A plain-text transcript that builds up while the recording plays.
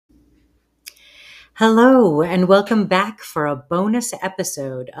Hello, and welcome back for a bonus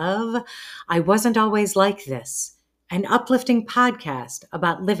episode of I Wasn't Always Like This, an uplifting podcast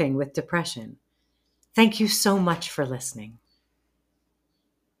about living with depression. Thank you so much for listening.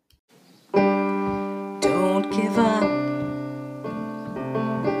 Don't give up.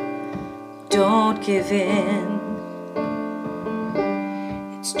 Don't give in.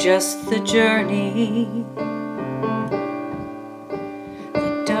 It's just the journey.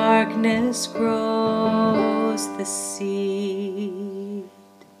 The darkness grows the seed.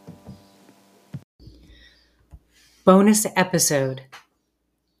 Bonus episode.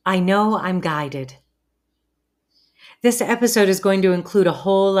 I know I'm guided. This episode is going to include a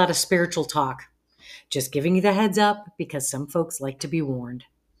whole lot of spiritual talk. Just giving you the heads up because some folks like to be warned.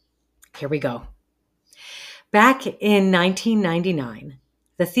 Here we go. Back in 1999,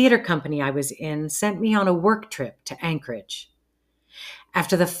 the theater company I was in sent me on a work trip to Anchorage.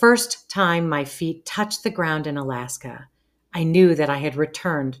 After the first time my feet touched the ground in Alaska, I knew that I had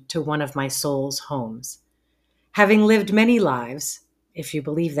returned to one of my soul's homes. Having lived many lives, if you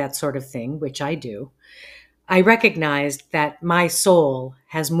believe that sort of thing, which I do, I recognized that my soul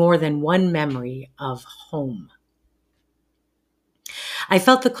has more than one memory of home. I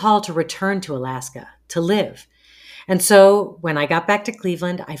felt the call to return to Alaska, to live. And so when I got back to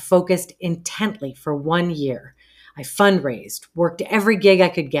Cleveland, I focused intently for 1 year. I fundraised, worked every gig I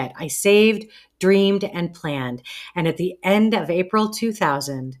could get. I saved, dreamed, and planned. And at the end of April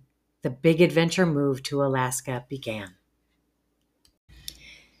 2000, the big adventure move to Alaska began.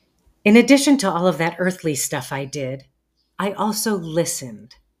 In addition to all of that earthly stuff I did, I also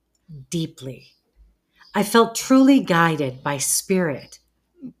listened deeply. I felt truly guided by spirit.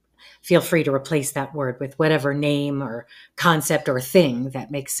 Feel free to replace that word with whatever name or concept or thing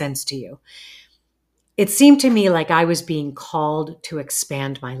that makes sense to you. It seemed to me like I was being called to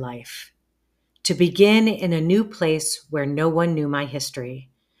expand my life, to begin in a new place where no one knew my history,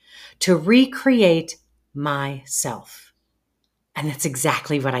 to recreate myself. And that's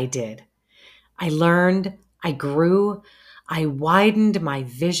exactly what I did. I learned, I grew, I widened my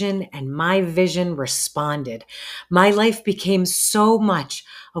vision, and my vision responded. My life became so much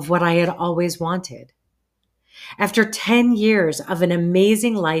of what I had always wanted. After 10 years of an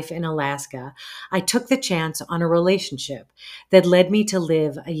amazing life in Alaska, I took the chance on a relationship that led me to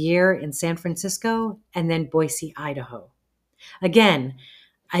live a year in San Francisco and then Boise, Idaho. Again,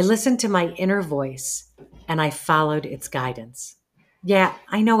 I listened to my inner voice and I followed its guidance. Yeah,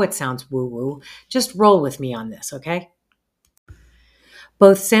 I know it sounds woo-woo. Just roll with me on this, okay?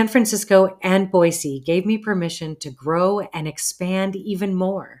 Both San Francisco and Boise gave me permission to grow and expand even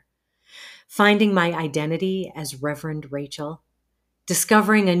more. Finding my identity as Reverend Rachel,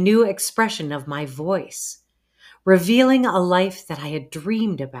 discovering a new expression of my voice, revealing a life that I had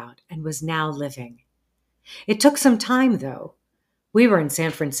dreamed about and was now living. It took some time, though. We were in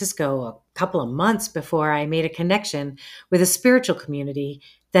San Francisco a couple of months before I made a connection with a spiritual community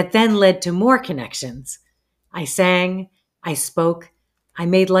that then led to more connections. I sang, I spoke, I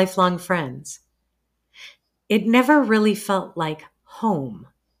made lifelong friends. It never really felt like home,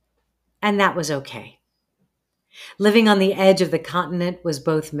 and that was okay. Living on the edge of the continent was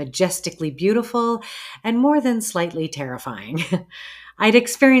both majestically beautiful and more than slightly terrifying. I'd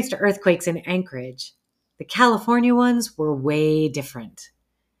experienced earthquakes in Anchorage. The California ones were way different.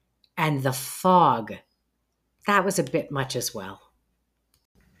 And the fog, that was a bit much as well.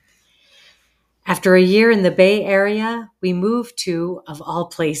 After a year in the Bay Area, we moved to, of all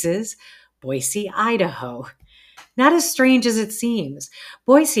places, Boise, Idaho. Not as strange as it seems.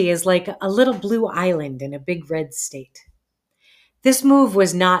 Boise is like a little blue island in a big red state. This move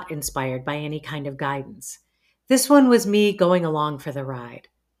was not inspired by any kind of guidance. This one was me going along for the ride.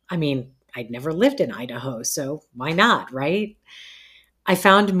 I mean, I'd never lived in Idaho, so why not, right? I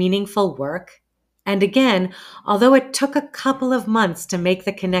found meaningful work. And again, although it took a couple of months to make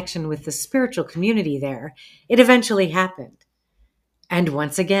the connection with the spiritual community there, it eventually happened. And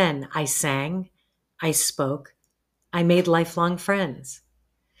once again, I sang, I spoke, I made lifelong friends.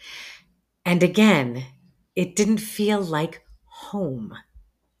 And again, it didn't feel like home.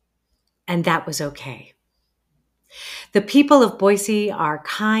 And that was okay. The people of Boise are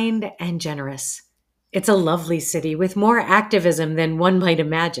kind and generous. It's a lovely city with more activism than one might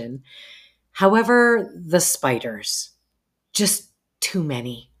imagine. However, the spiders, just too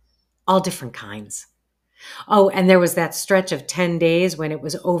many, all different kinds. Oh, and there was that stretch of 10 days when it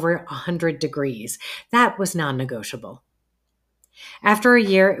was over 100 degrees. That was non-negotiable. After a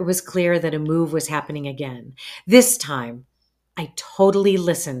year, it was clear that a move was happening again. This time, I totally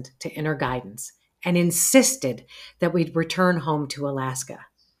listened to inner guidance and insisted that we'd return home to Alaska.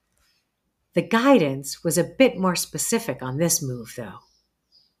 The guidance was a bit more specific on this move, though.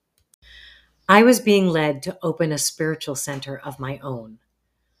 I was being led to open a spiritual center of my own,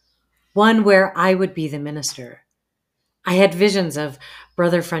 one where I would be the minister. I had visions of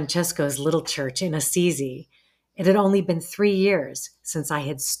Brother Francesco's little church in Assisi. It had only been 3 years since I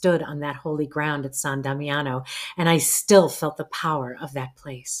had stood on that holy ground at San Damiano, and I still felt the power of that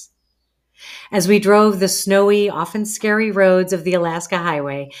place. As we drove the snowy, often scary roads of the Alaska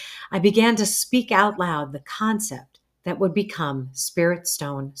Highway, I began to speak out loud the concept that would become Spirit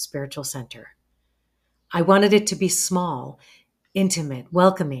Stone Spiritual Center. I wanted it to be small, intimate,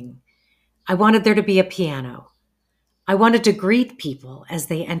 welcoming. I wanted there to be a piano. I wanted to greet people as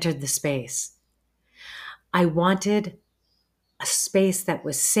they entered the space. I wanted a space that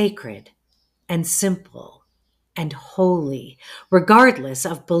was sacred and simple and holy, regardless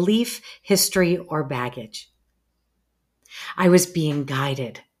of belief, history, or baggage. I was being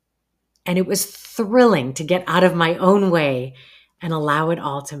guided, and it was thrilling to get out of my own way and allow it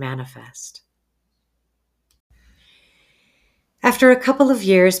all to manifest. After a couple of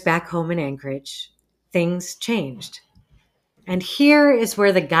years back home in Anchorage, things changed. And here is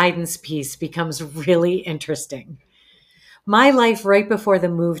where the guidance piece becomes really interesting. My life right before the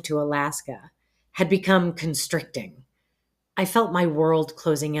move to Alaska had become constricting. I felt my world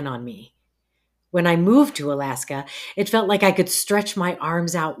closing in on me. When I moved to Alaska, it felt like I could stretch my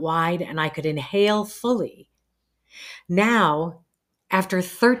arms out wide and I could inhale fully. Now, after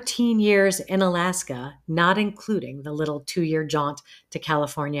 13 years in Alaska, not including the little 2-year jaunt to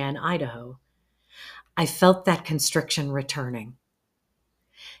California and Idaho, I felt that constriction returning.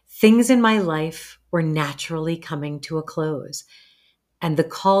 Things in my life were naturally coming to a close, and the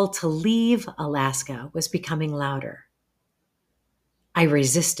call to leave Alaska was becoming louder. I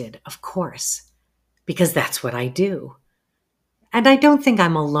resisted, of course, because that's what I do. And I don't think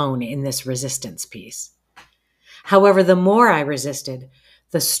I'm alone in this resistance piece. However, the more I resisted,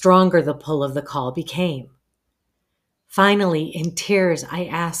 the stronger the pull of the call became. Finally, in tears, I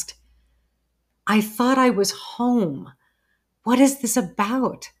asked, I thought I was home. What is this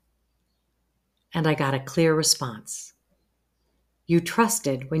about? And I got a clear response. You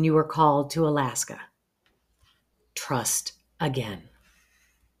trusted when you were called to Alaska. Trust again.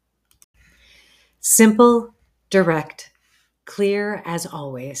 Simple, direct, clear as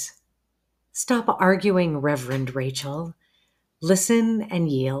always. Stop arguing, Reverend Rachel. Listen and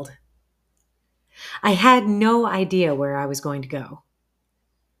yield. I had no idea where I was going to go.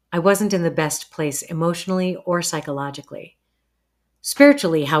 I wasn't in the best place emotionally or psychologically.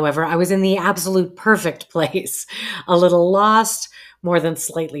 Spiritually, however, I was in the absolute perfect place, a little lost, more than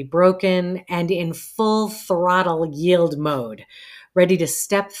slightly broken, and in full throttle yield mode, ready to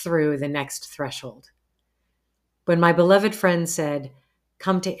step through the next threshold. When my beloved friend said,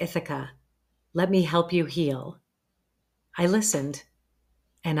 "Come to Ithaca, let me help you heal," I listened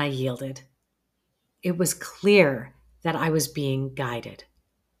and I yielded. It was clear that I was being guided.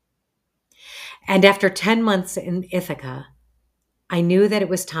 And after 10 months in Ithaca, I knew that it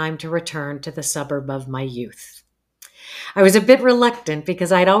was time to return to the suburb of my youth. I was a bit reluctant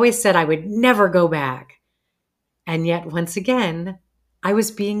because I'd always said I would never go back. And yet, once again, I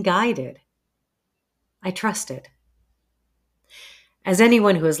was being guided. I trusted. As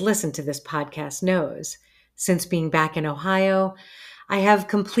anyone who has listened to this podcast knows, since being back in Ohio, I have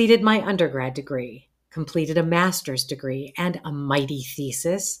completed my undergrad degree, completed a master's degree and a mighty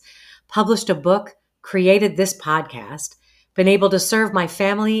thesis, published a book, created this podcast, been able to serve my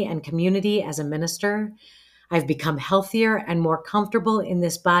family and community as a minister. I've become healthier and more comfortable in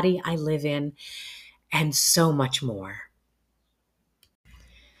this body I live in, and so much more.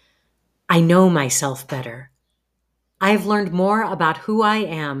 I know myself better. I've learned more about who I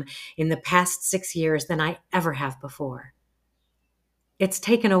am in the past 6 years than I ever have before. It's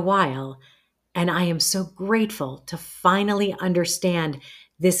taken a while, and I am so grateful to finally understand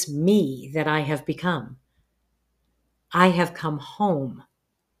this me that I have become. I have come home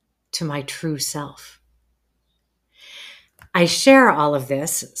to my true self. I share all of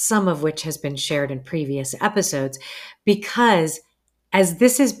this, some of which has been shared in previous episodes, because as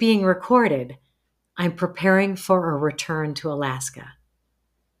this is being recorded, I'm preparing for a return to Alaska.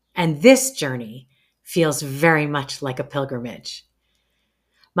 And this journey feels very much like a pilgrimage.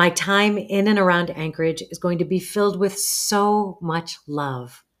 My time in and around Anchorage is going to be filled with so much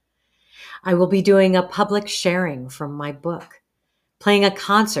love. I will be doing a public sharing from my book, playing a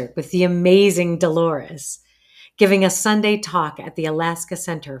concert with the amazing Dolores, giving a Sunday talk at the Alaska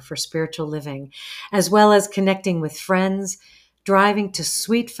Center for Spiritual Living, as well as connecting with friends, driving to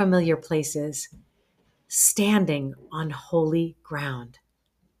sweet familiar places, standing on holy ground.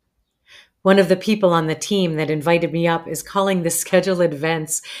 One of the people on the team that invited me up is calling the scheduled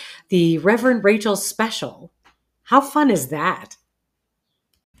events the Reverend Rachel Special. How fun is that?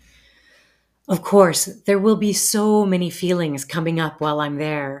 Of course, there will be so many feelings coming up while I'm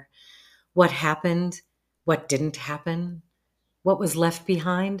there. What happened? What didn't happen? What was left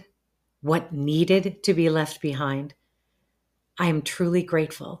behind? What needed to be left behind? I am truly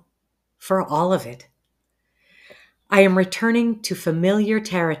grateful for all of it. I am returning to familiar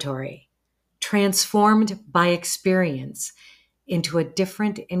territory, transformed by experience into a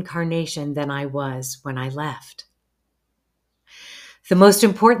different incarnation than I was when I left. The most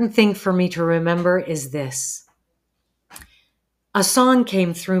important thing for me to remember is this. A song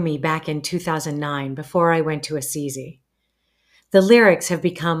came through me back in 2009 before I went to Assisi. The lyrics have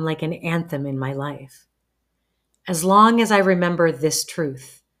become like an anthem in my life. As long as I remember this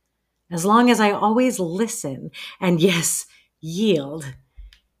truth, as long as I always listen and, yes, yield,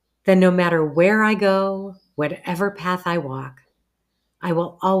 then no matter where I go, whatever path I walk, I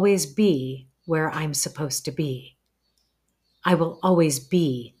will always be where I'm supposed to be. I will always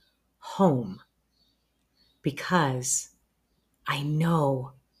be home because I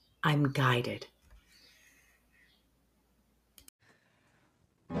know I'm guided.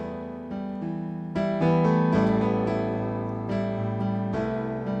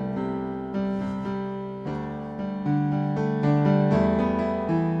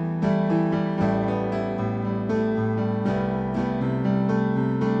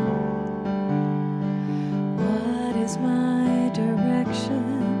 What is my direction?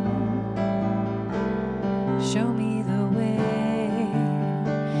 Show me the way.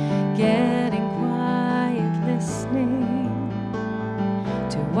 Getting quiet, listening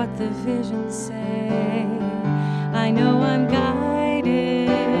to what the visions say. I know I'm guided.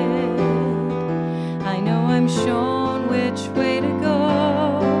 I know I'm shown which way to go.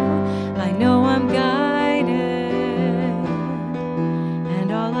 I know I'm guided.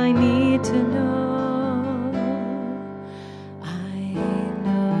 And all I need to know,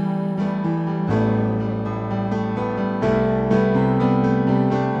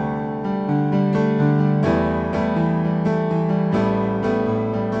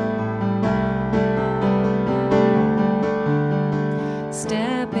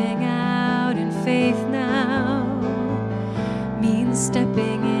 stepping out in faith now means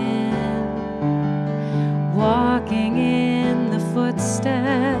stepping in, walking in the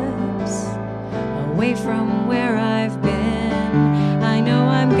footsteps away from where I've been. I know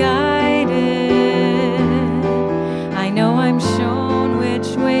I'm guided. I know I'm shown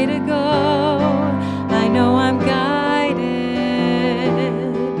which way to go. I know I'm guided.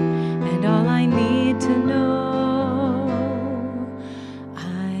 And all I need to know,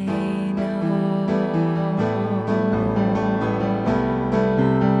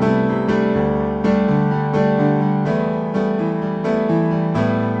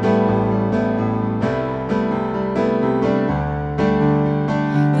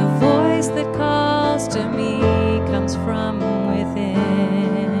 from within.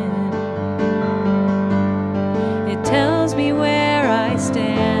 It tells me where I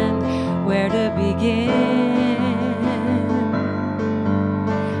stand, where to begin.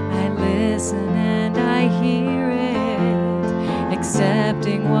 I listen and I hear it,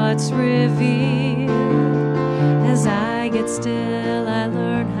 accepting what's revealed. As I get still, I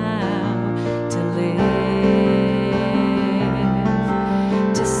learn how to live,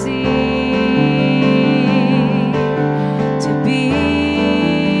 to see,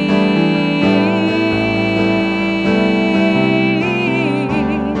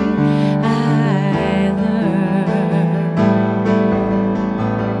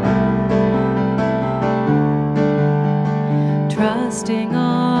 trusting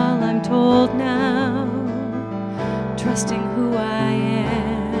all I'm told now, trusting who I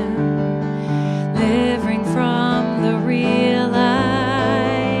am, living from the real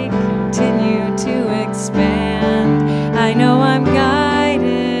I continue to expand. I know I'm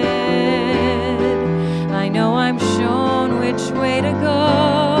guided. I know I'm shown which way to go.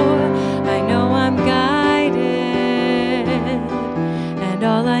 I know I'm guided. And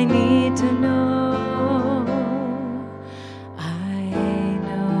all I need to know,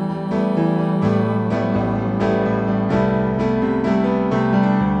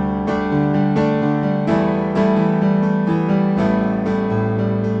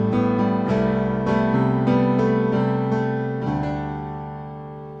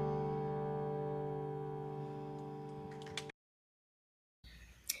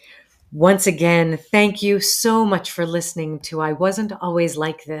 Once again, thank you so much for listening to I Wasn't Always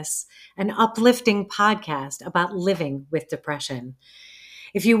Like This, an uplifting podcast about living with depression.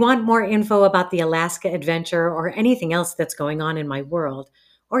 If you want more info about the Alaska adventure or anything else that's going on in my world,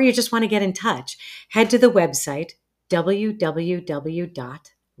 or you just want to get in touch, head to the website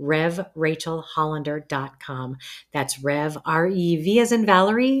www.revrachelhollander.com. That's Rev, R-E-V as in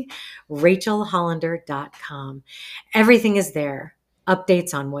Valerie, rachelhollander.com. Everything is there.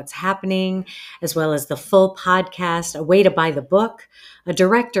 Updates on what's happening, as well as the full podcast, a way to buy the book, a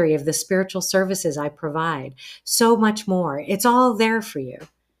directory of the spiritual services I provide, so much more. It's all there for you.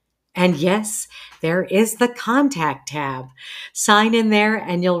 And yes, there is the contact tab. Sign in there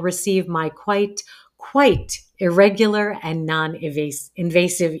and you'll receive my quite irregular and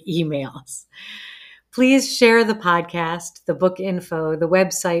non-invasive emails. Please share the podcast, the book info, the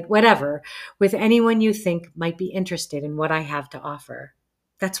website, whatever, with anyone you think might be interested in what I have to offer.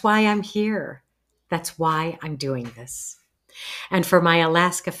 That's why I'm here. That's why I'm doing this. And for my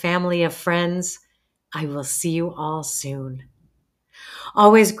Alaska family of friends, I will see you all soon.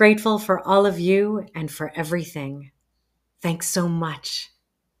 Always grateful for all of you and for everything. Thanks so much.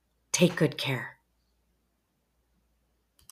 Take good care.